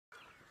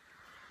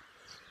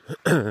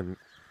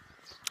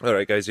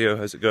Alright guys, yo,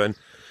 how's it going?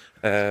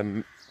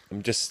 I'm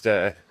just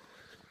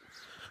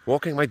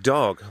walking my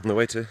dog on the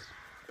way to,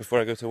 before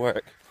I go to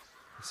work.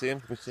 You see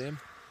him? Can you see him?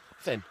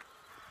 Finn!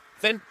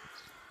 Finn!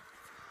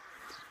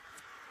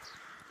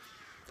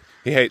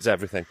 He hates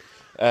everything.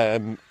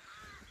 I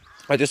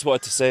just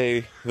wanted to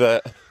say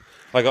that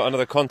I got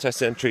another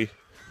contest entry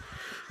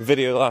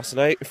video last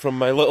night from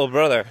my little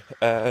brother.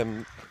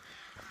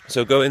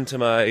 So go into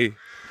my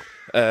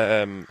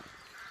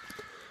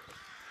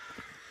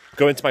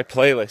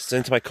playlist,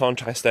 into my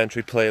contest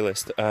entry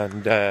playlist,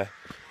 and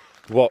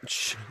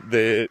watch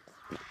the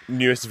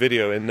newest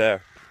video in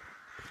there.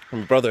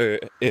 My brother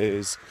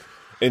is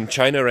in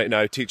China right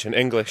now teaching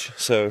English,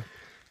 so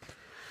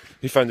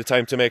he found the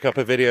time to make up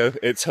a video.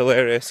 It's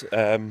hilarious,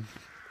 and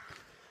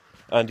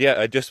yeah,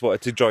 I just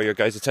wanted to draw your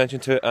guys'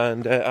 attention to it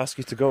and ask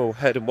you to go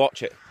ahead and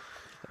watch it.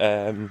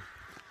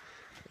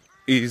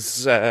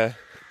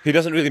 He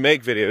doesn't really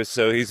make videos,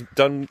 so he's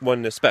done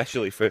one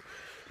especially for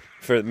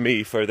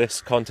me for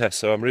this contest,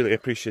 so I'm really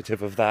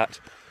appreciative of that.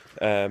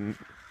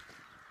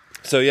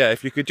 So yeah,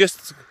 if you could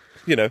just,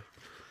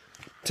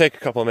 take a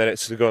couple of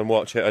minutes to go and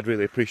watch it, I'd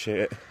really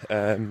appreciate it.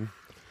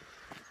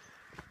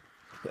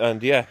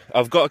 And yeah,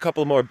 I've got a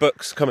couple more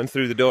books coming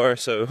through the door,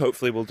 so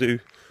hopefully we'll do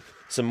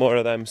some more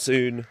of them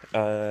soon.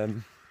 But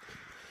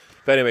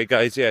anyway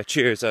guys, yeah,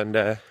 cheers, and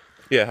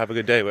yeah, have a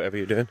good day whatever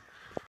you're doing.